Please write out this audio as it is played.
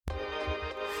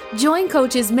Join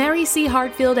coaches Mary C.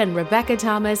 Hartfield and Rebecca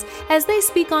Thomas as they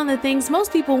speak on the things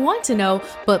most people want to know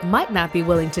but might not be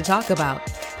willing to talk about.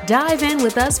 Dive in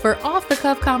with us for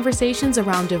off-the-cuff conversations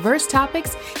around diverse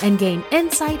topics and gain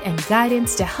insight and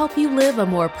guidance to help you live a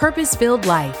more purpose-filled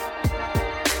life.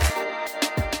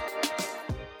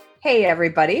 Hey,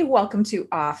 everybody. Welcome to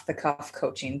Off the Cuff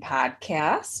Coaching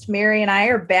Podcast. Mary and I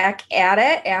are back at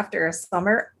it after a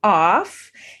summer off.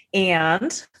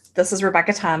 And this is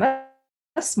Rebecca Thomas,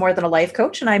 More Than a Life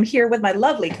Coach. And I'm here with my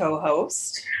lovely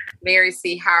co-host, Mary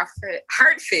C.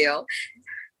 Hartfield,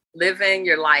 Living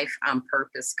Your Life on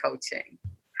Purpose Coaching.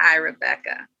 Hi,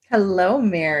 Rebecca. Hello,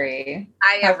 Mary.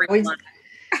 Hi, everyone.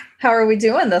 How are we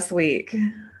doing this week?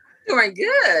 Doing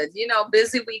good.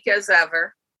 Busy week as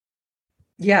ever.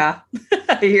 Yeah,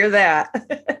 I hear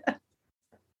that.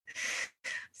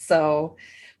 So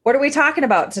what are we talking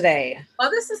about today? Well,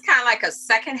 this is kind of like a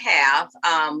second half.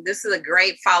 This is a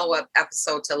great follow-up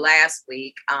episode to last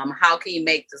week. How can you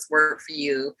make this work for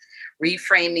you?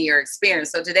 Reframing your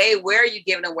experience. So today, where are you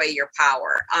giving away your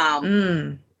power?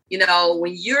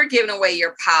 When you're giving away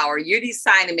your power, you're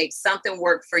deciding to make something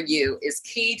work for you is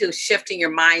key to shifting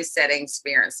your mindset and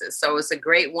experiences. So it's a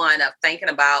great one of thinking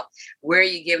about where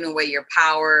you're giving away your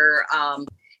power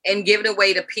and giving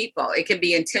away to people. It can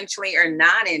be intentionally or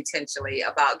non-intentionally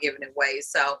about giving it away.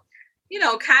 So,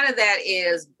 kind of that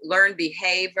is learned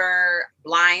behavior,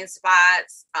 blind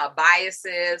spots,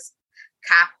 biases,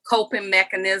 coping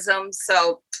mechanisms.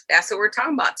 So that's what we're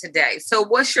talking about today. So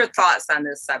what's your thoughts on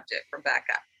this subject,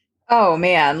 Rebecca? Oh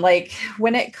man,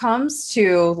 when it comes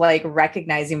to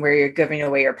recognizing where you're giving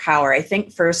away your power, I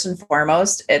think first and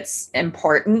foremost, it's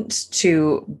important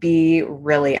to be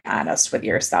really honest with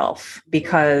yourself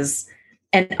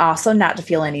and also not to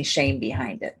feel any shame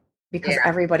behind it because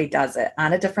everybody does it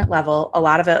on a different level. A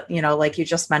lot of it, like you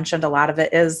just mentioned, a lot of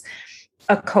it is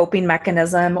a coping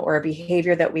mechanism or a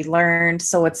behavior that we learned.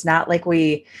 So it's not like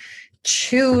we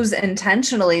choose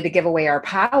intentionally to give away our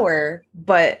power,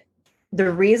 but the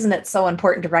reason it's so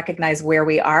important to recognize where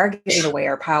we are giving away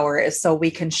our power is so we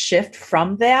can shift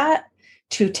from that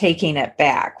to taking it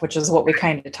back, which is what we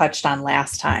kind of touched on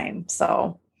last time.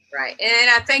 So. Right. And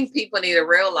I think people need to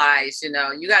realize, you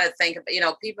got to think,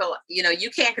 people, you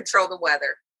can't control the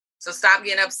weather. So stop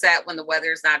getting upset when the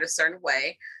weather is not a certain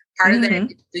way. Part of that,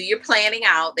 do your planning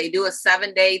out. They do a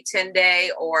 7-day,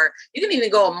 10-day, or you can even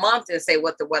go a month and say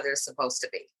what the weather is supposed to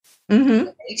be.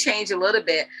 They change a little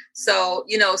bit. So,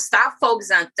 stop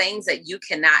focusing on things that you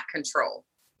cannot control.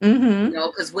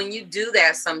 Because when you do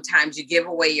that, sometimes you give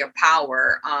away your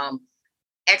power.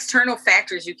 External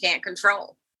factors you can't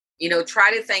control.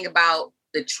 Try to think about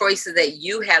the choices that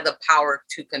you have the power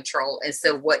to control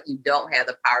instead of what you don't have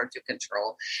the power to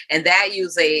control. And that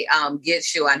usually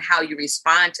gets you on how you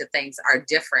respond to things are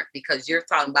different because you're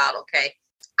talking about, okay,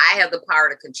 I have the power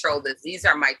to control this. These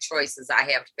are my choices I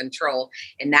have to control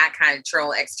and not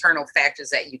control external factors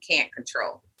that you can't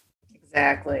control.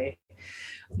 Exactly.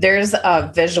 There's a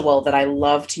visual that I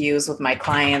love to use with my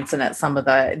clients and at some of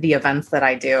the events that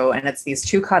I do. And it's these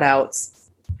two cutouts.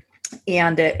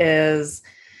 And it is,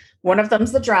 one of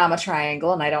them's the drama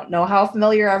triangle. And I don't know how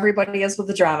familiar everybody is with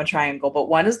the drama triangle, but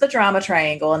one is the drama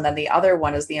triangle. And then the other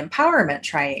one is the empowerment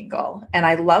triangle. And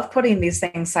I love putting these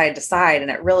things side to side. And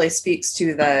it really speaks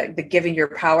to the giving your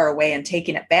power away and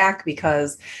taking it back,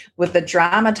 because with the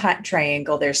drama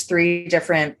triangle, there's 3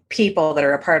 different people that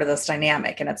are a part of this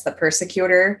dynamic. And it's the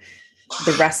persecutor,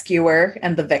 the rescuer,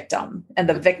 and the victim. And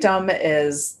the victim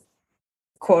is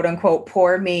quote unquote,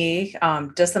 poor me,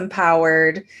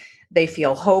 disempowered. They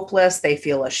feel hopeless. They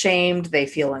feel ashamed. They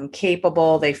feel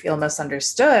incapable. They feel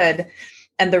misunderstood.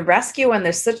 And the rescuer in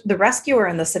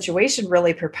the situation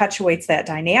really perpetuates that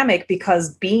dynamic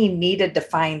because being needed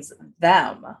defines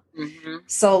them.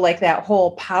 So that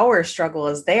whole power struggle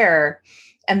is there.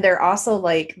 And they're also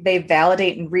they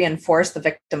validate and reinforce the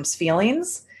victim's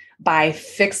feelings by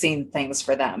fixing things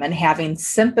for them and having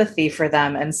sympathy for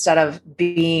them instead of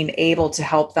being able to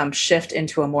help them shift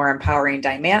into a more empowering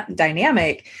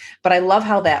dynamic. But I love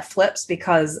how that flips,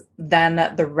 because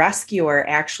then the rescuer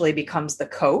actually becomes the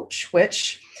coach,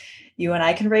 which you and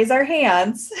I can raise our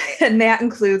hands. And that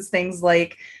includes things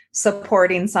like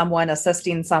supporting someone,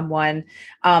 assisting someone,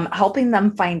 helping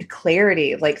them find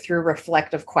clarity, through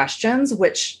reflective questions,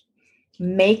 which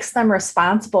makes them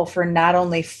responsible for not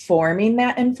only forming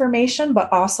that information,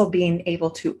 but also being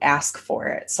able to ask for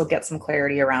it. So get some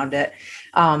clarity around it,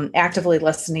 actively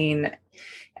listening.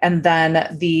 And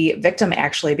then the victim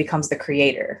actually becomes the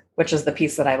creator, which is the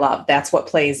piece that I love. That's what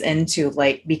plays into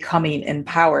becoming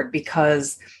empowered,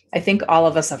 because I think all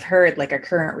of us have heard our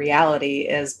current reality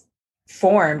is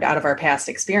formed out of our past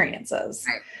experiences.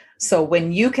 Right. So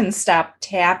when you can stop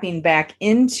tapping back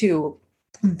into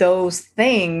those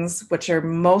things, which are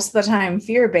most of the time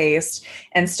fear-based,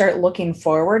 and start looking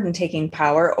forward and taking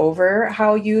power over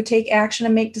how you take action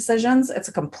and make decisions, it's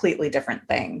a completely different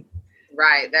thing.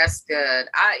 Right. That's good.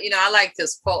 I like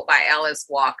this quote by Alice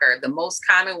Walker. The most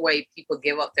common way people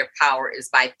give up their power is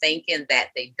by thinking that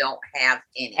they don't have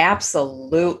any.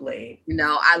 Absolutely.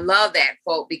 I love that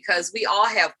quote because we all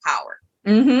have power,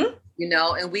 Mm-hmm.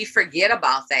 And we forget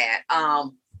about that.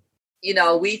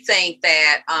 We think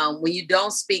that when you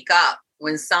don't speak up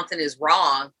when something is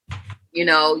wrong,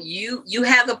 you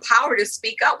have the power to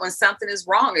speak up when something is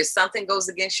wrong or something goes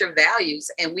against your values.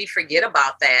 And we forget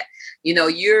about that.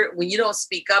 When you don't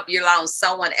speak up, you're allowing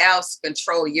someone else to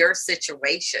control your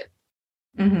situation.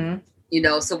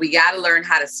 Mm-hmm. So we got to learn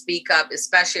how to speak up,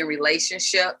 especially in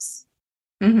relationships.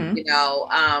 Mm-hmm.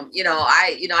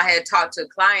 I had talked to a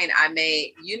client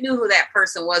you knew who that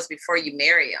person was before you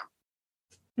marry him.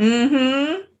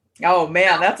 Mm-hmm. Oh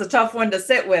man, that's a tough one to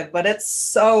sit with, but it's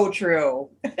so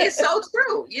true. It's so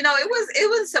true. It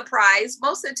was a surprise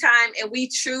most of the time. And we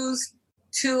choose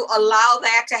to allow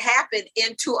that to happen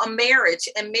into a marriage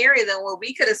and marry them, where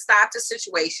we could have stopped the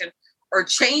situation or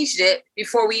changed it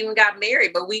before we even got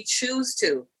married, but we choose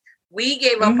to. We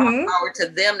gave up our power to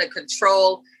them to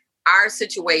control our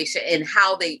situation and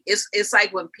how it's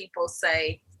like when people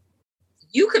say,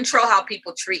 you control how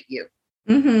people treat you.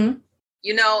 Mm-hmm.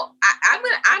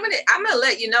 I'm gonna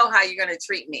let you know how you're gonna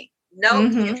treat me. No,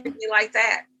 you can't treat me like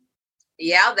that.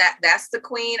 Yeah, that's the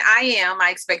queen I am. I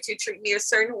expect you to treat me a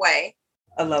certain way.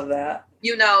 I love that.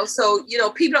 So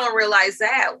people don't realize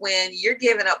that when you're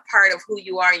giving up part of who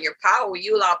you are in your power,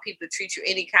 you allow people to treat you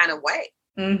any kind of way.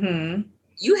 Mm-hmm.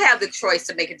 You have the choice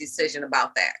to make a decision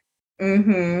about that.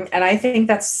 Mm-hmm. And I think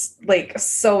that's like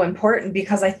so important,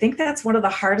 because I think that's one of the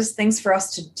hardest things for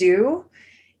us to do,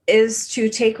 is to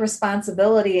take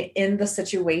responsibility in the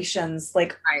situations,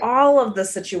 like Right. all of the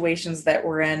situations that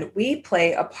we're in, we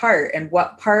play a part. And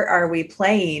what part are we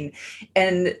playing?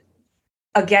 And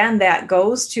again, that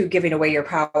goes to giving away your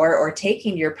power or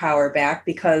taking your power back,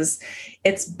 because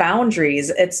it's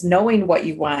boundaries. It's knowing what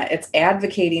you want. It's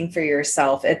advocating for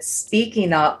yourself. It's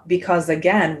speaking up, because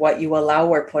again, what you allow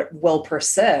will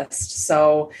persist.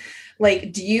 So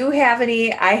like, do you have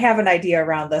I have an idea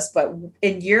around this, but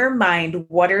in your mind,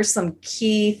 what are some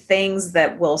key things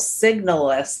that will signal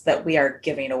us that we are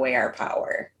giving away our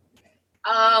power?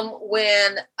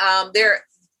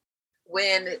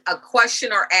 When a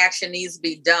question or action needs to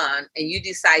be done and you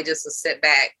decide just to sit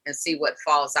back and see what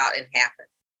falls out and happen.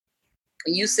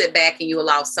 And you sit back and you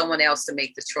allow someone else to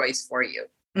make the choice for you.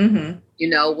 Mm-hmm.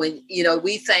 When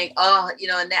we think,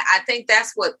 and I think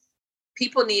that's what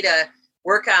people need to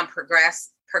work on,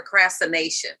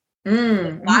 procrastination.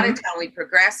 Mm-hmm. A lot of time we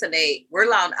procrastinate, we're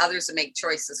allowing others to make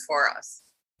choices for us.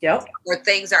 Yep. Where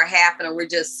things are happening, we're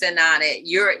just sitting on it.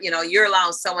 You're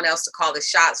allowing someone else to call the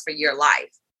shots for your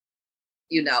life.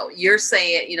 You're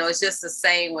saying, it's just the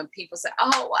same when people say,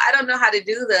 oh, well, I don't know how to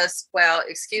do this. Well,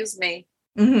 excuse me,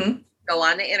 go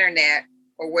on the internet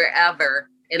or wherever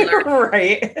and learn.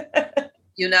 Right.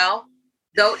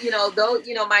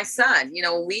 My son,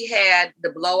 we had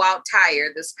the blowout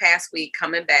tire this past week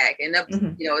coming back, and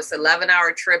it's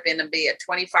 11-hour trip in to be a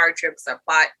 24-hour trip. So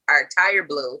our tire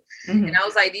blew. And I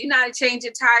was like, do you know how to change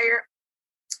a tire?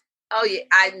 Oh yeah,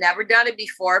 I've never done it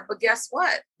before, but guess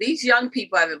what? These young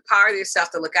people have empowered themselves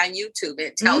to look on YouTube.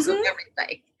 It tells them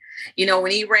everything.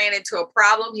 When he ran into a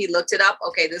problem, he looked it up.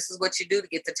 Okay, this is what you do to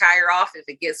get the tire off if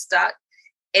it gets stuck.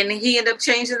 And he ended up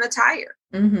changing the tire.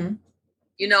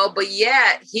 But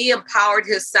yet he empowered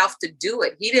himself to do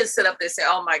it. He didn't sit up there and say,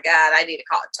 oh my God, I need to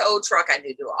call a tow truck. I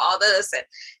need to do all this. And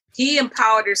he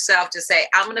empowered himself to say,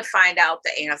 I'm going to find out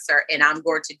the answer and I'm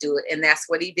going to do it. And that's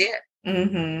what he did.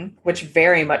 Which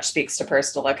very much speaks to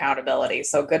personal accountability.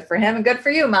 So good for him and good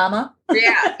for you, Mama.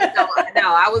 Yeah,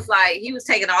 no, I was like, he was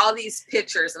taking all these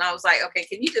pictures and I was like, okay,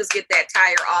 can you just get that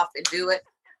tire off and do it?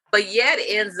 But yet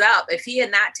it ends up, if he had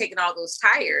not taken all those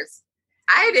tires,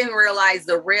 I didn't realize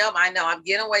the rim. I know I'm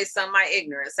getting away some of my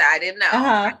ignorance. I didn't know.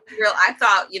 I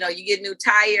thought, you get a new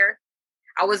tire.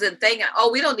 I wasn't thinking,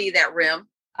 oh, we don't need that rim.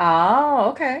 Oh,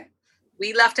 okay.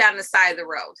 We left out on the side of the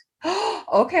road.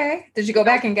 Okay. Did you go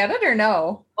back and get it or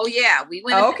no? Oh yeah, we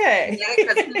went. Okay.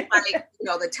 Because like,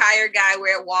 the tire guy,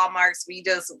 we're at Walmart's. We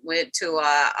just went to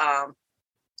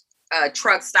a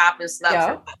truck stop and slept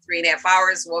for about 3.5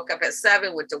 hours. Woke up at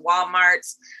 7, went to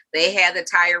Walmart's. They had the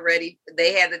tire ready.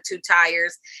 They had the 2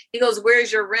 tires. He goes,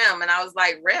 "Where's your rim?" And I was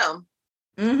like, "Rim."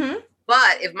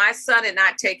 But if my son had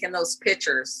not taken those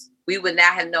pictures we would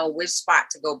not have known which spot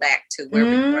to go back to where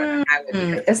we were on the highway.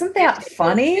 Because isn't that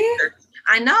funny?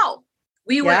 I know.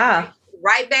 We went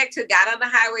right back got on the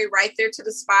highway, right there to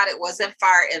the spot. It wasn't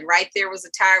far. And right there was a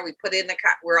tire. We put in the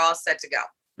car. We're all set to go.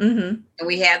 And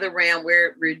we had the rim.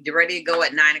 We're ready to go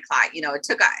at 9 o'clock. It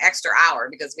took an extra hour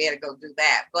because we had to go do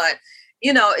that. But,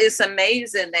 it's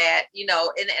amazing that, and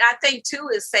I think too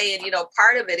is saying,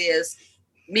 part of it is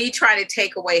me trying to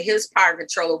take away his power and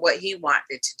control of what he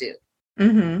wanted to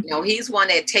do. He's one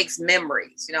that takes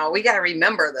memories. We got to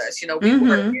remember this. We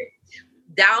were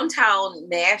downtown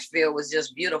Nashville was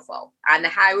just beautiful. On the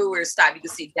highway we were stopped, you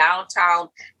could see downtown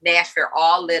Nashville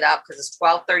all lit up because it's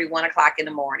 12:30, 1 o'clock in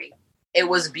the morning. It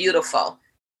was beautiful.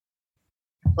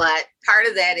 But part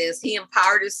of that is he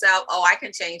empowered himself. Oh, I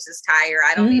can change this tire.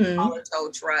 I don't need to call a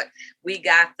tow truck. We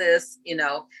got this,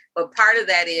 But part of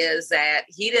that is that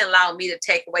he didn't allow me to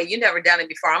take away. You never done it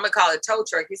before. I'm going to call a tow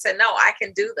truck. He said, no, I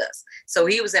can do this. So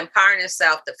he was empowering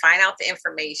himself to find out the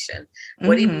information,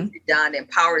 what he needed done,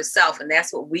 empower himself. And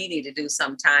that's what we need to do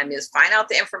sometime is find out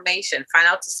the information, find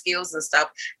out the skills and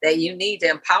stuff that you need to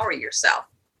empower yourself.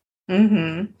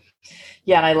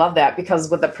 Yeah. And I love that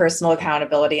because with the personal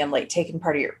accountability and like taking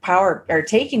part of your power or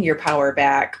taking your power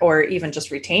back or even just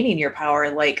retaining your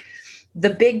power, like the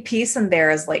big piece in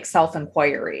there is like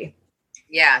self-inquiry.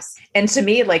 Yes. And to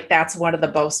me, like that's one of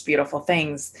the most beautiful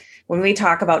things. When we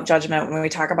talk about judgment, when we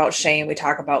talk about shame, we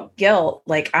talk about guilt,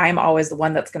 like I'm always the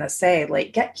one that's going to say,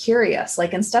 like, get curious.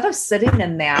 Like instead of sitting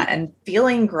in that and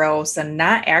feeling gross and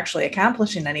not actually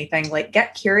accomplishing anything, like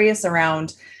get curious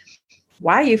around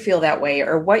why you feel that way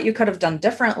or what you could have done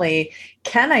differently.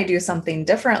 Can I do something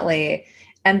differently?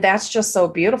 And that's just so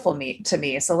beautiful to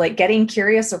me. So like getting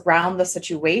curious around the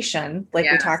situation, like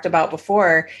we talked about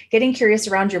before, getting curious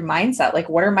around your mindset. Like,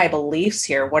 what are my beliefs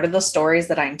here? What are the stories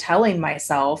that I'm telling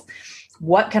myself?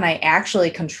 What can I actually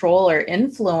control or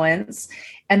influence?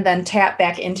 And then tap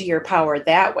back into your power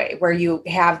that way, where you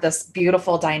have this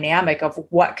beautiful dynamic of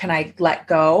what can I let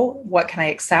go? What can I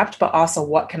accept? But also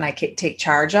what can I take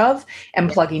charge of and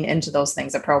plugging into those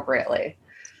things appropriately.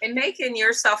 And making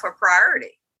yourself a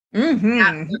priority.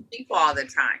 Not with people all the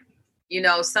time.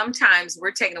 Sometimes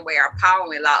we're taking away our power and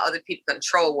we allow other people to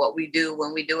control what we do,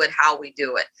 when we do it, how we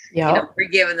do it. We're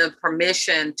giving them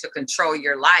permission to control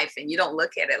your life and you don't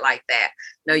look at it like that.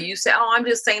 No, you say, oh, I'm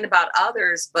just saying about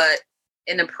others. But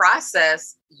in the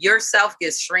process, yourself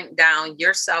gets shrink down,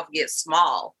 yourself gets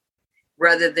small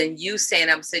rather than you standing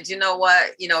up and said, you know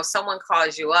what, someone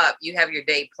calls you up, you have your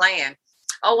day planned.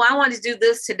 Oh, I want to do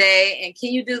this today. And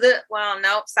can you do that? Well,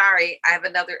 nope, sorry.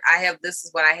 This is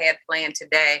what I had planned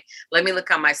today. Let me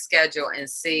look on my schedule and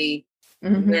see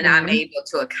when I'm able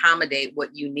to accommodate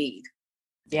what you need.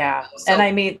 Yeah. And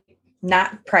I mean,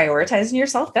 not prioritizing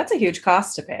yourself, that's a huge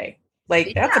cost to pay.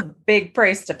 Like that's a big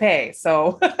price to pay.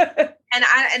 So. And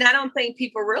I don't think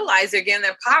people realize they're getting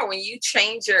their power when you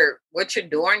change what you're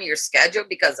doing, your schedule,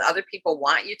 because other people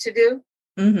want you to do.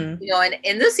 And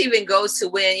this even goes to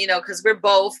when, because we're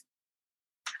both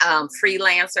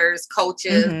freelancers,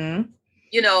 coaches,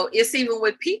 it's even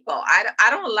with people. I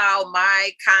don't allow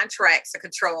my contracts to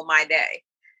control my day.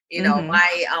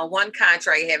 My one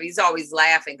contract I have, he's always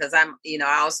laughing because I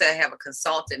also have a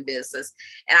consulting business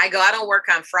and I go, I don't work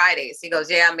on Fridays. He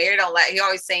goes, yeah, Mary don't he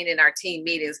always saying in our team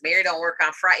meetings, Mary don't work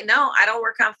on Friday. No, I don't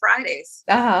work on Fridays.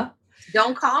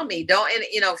 Don't call me.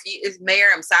 If Mayor,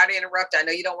 I'm sorry to interrupt. I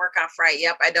know you don't work on Friday.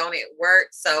 Yep, I don't at work.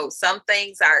 So some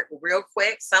things are real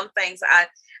quick. Some things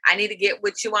I need to get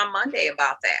with you on Monday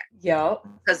about that. Yep.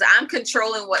 Because I'm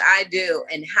controlling what I do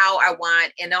and how I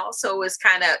want. And also it's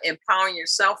kind of empowering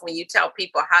yourself when you tell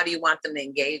people how do you want them to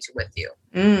engage with you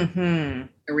and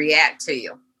react to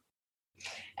you.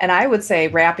 And I would say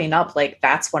wrapping up, like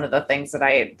that's one of the things that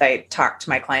I talk to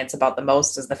my clients about the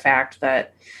most is the fact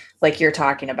that like you're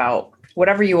talking about,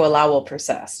 whatever you allow will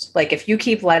persist. Like if you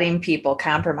keep letting people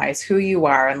compromise who you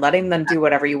are and letting them do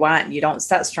whatever you want, and you don't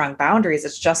set strong boundaries,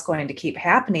 it's just going to keep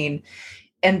happening.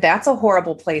 And that's a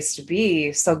horrible place to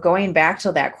be. So going back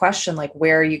to that question, like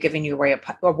where are you giving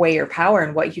away your power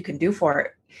and what you can do for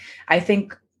it? I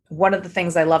think one of the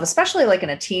things I love, especially like in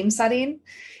a team setting,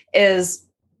 is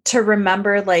to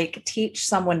remember, like teach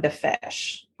someone to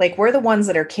fish. Like we're the ones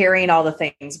that are carrying all the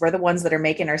things. We're the ones that are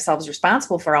making ourselves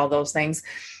responsible for all those things.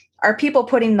 Are people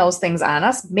putting those things on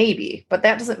us? Maybe, but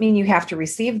that doesn't mean you have to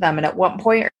receive them. And at what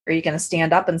point are you going to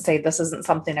stand up and say, this isn't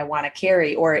something I want to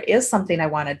carry, or it is something I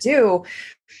want to do?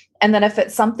 And then if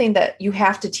it's something that you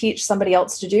have to teach somebody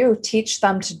else to do, teach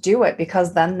them to do it,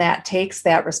 because then that takes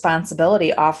that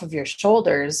responsibility off of your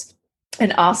shoulders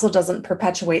and also doesn't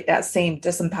perpetuate that same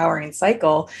disempowering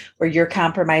cycle where you're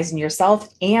compromising yourself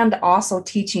and also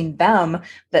teaching them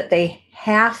that they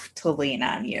have to lean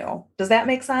on you. Does that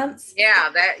make sense?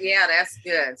 Yeah, that's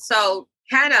good. So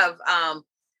kind of,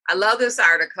 I love this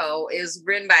article. Is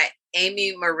written by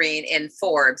Amy Marine in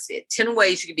Forbes. 10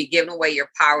 ways you can be giving away your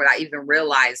power without even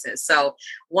realizing. So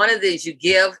one of these, you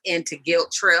give into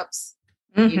guilt trips.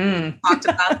 You talked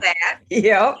about that.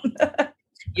 Yep.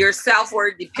 Your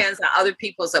self-worth depends on other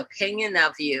people's opinion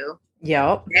of you.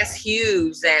 Yep. That's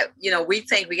huge. That, we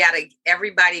think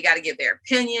everybody got to give their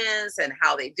opinions and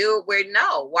how they do it. Where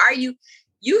no, why are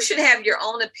you should have your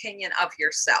own opinion of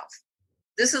yourself.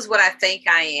 This is what I think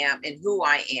I am and who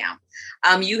I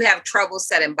am. You have trouble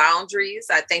setting boundaries.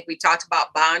 I think we talked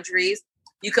about boundaries.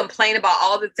 You complain about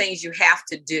all the things you have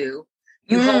to do.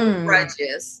 You hold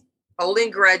grudges.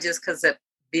 Holding grudges because they're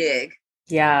big.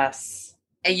 Yes.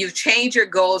 And you change your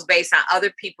goals based on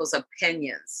other people's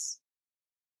opinions.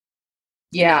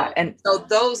 Yeah. And so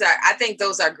I think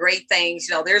those are great things.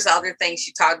 There's other things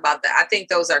she talked about that. I think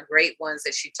those are great ones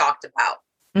that she talked about.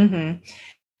 Mm-hmm.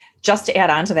 Just to add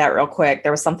on to that real quick,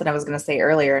 there was something I was going to say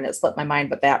earlier and it slipped my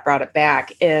mind, but that brought it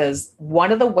back. Is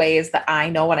one of the ways that I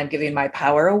know when I'm giving my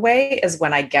power away is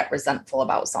when I get resentful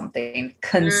about something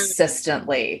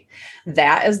consistently.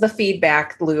 That is the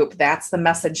feedback loop. That's the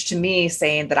message to me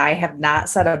saying that I have not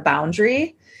set a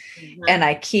boundary and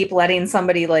I keep letting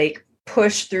somebody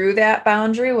push through that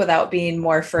boundary without being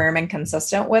more firm and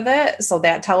consistent with it. So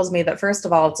that tells me that, first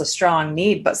of all, it's a strong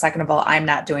need, but second of all, I'm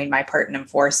not doing my part in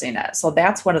enforcing it. So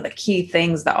that's one of the key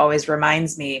things that always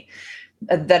reminds me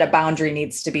that a boundary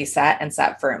needs to be set and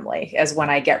set firmly, is when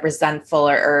I get resentful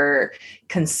or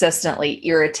consistently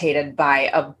irritated by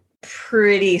a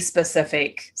pretty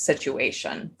specific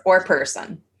situation or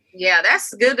person. Yeah,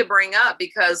 that's good to bring up,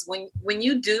 because when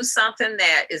you do something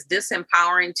that is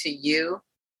disempowering to you,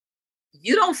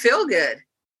 you don't feel good.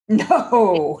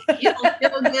 No. You don't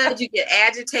feel good. You get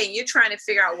agitated. You're trying to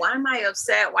figure out, why am I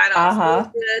upset? Why don't I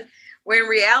feel good? When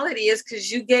reality is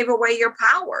because you gave away your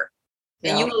power.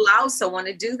 And you allow someone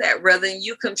to do that rather than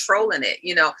you controlling it,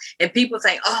 And people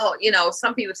think,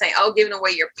 some people think, giving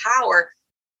away your power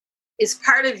is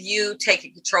part of you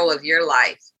taking control of your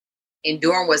life and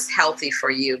doing what's healthy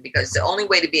for you. Because the only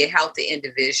way to be a healthy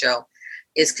individual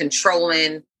is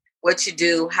controlling what you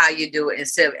do, how you do it,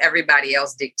 instead of everybody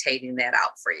else dictating that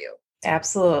out for you.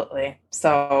 Absolutely.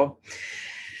 So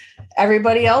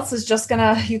everybody else is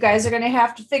you guys are going to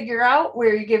have to figure out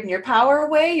where you're giving your power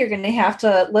away. You're going to have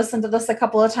to listen to this a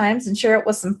couple of times and share it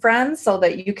with some friends so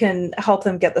that you can help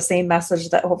them get the same message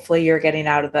that hopefully you're getting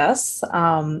out of this.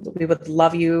 We would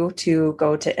love you to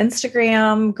go to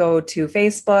Instagram, go to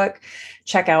Facebook,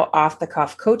 check out Off the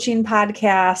Cuff Coaching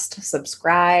Podcast,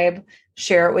 subscribe,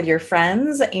 share it with your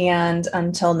friends. And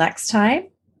until next time,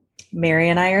 Mary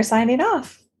and I are signing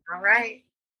off. All right.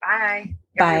 Bye.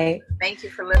 Bye. Thank you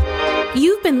for listening.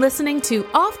 You've been listening to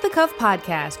Off the Cuff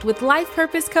Podcast with life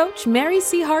purpose coach Mary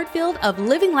C. Hartfield of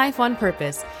Living Life on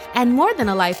Purpose, and more than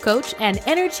a life coach and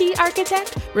energy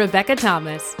architect, Rebecca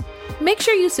Thomas. Make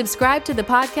sure you subscribe to the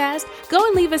podcast, go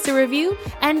and leave us a review,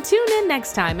 and tune in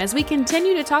next time as we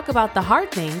continue to talk about the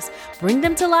hard things, bring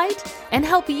them to light, and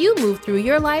help you move through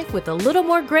your life with a little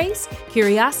more grace,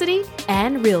 curiosity,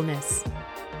 and realness.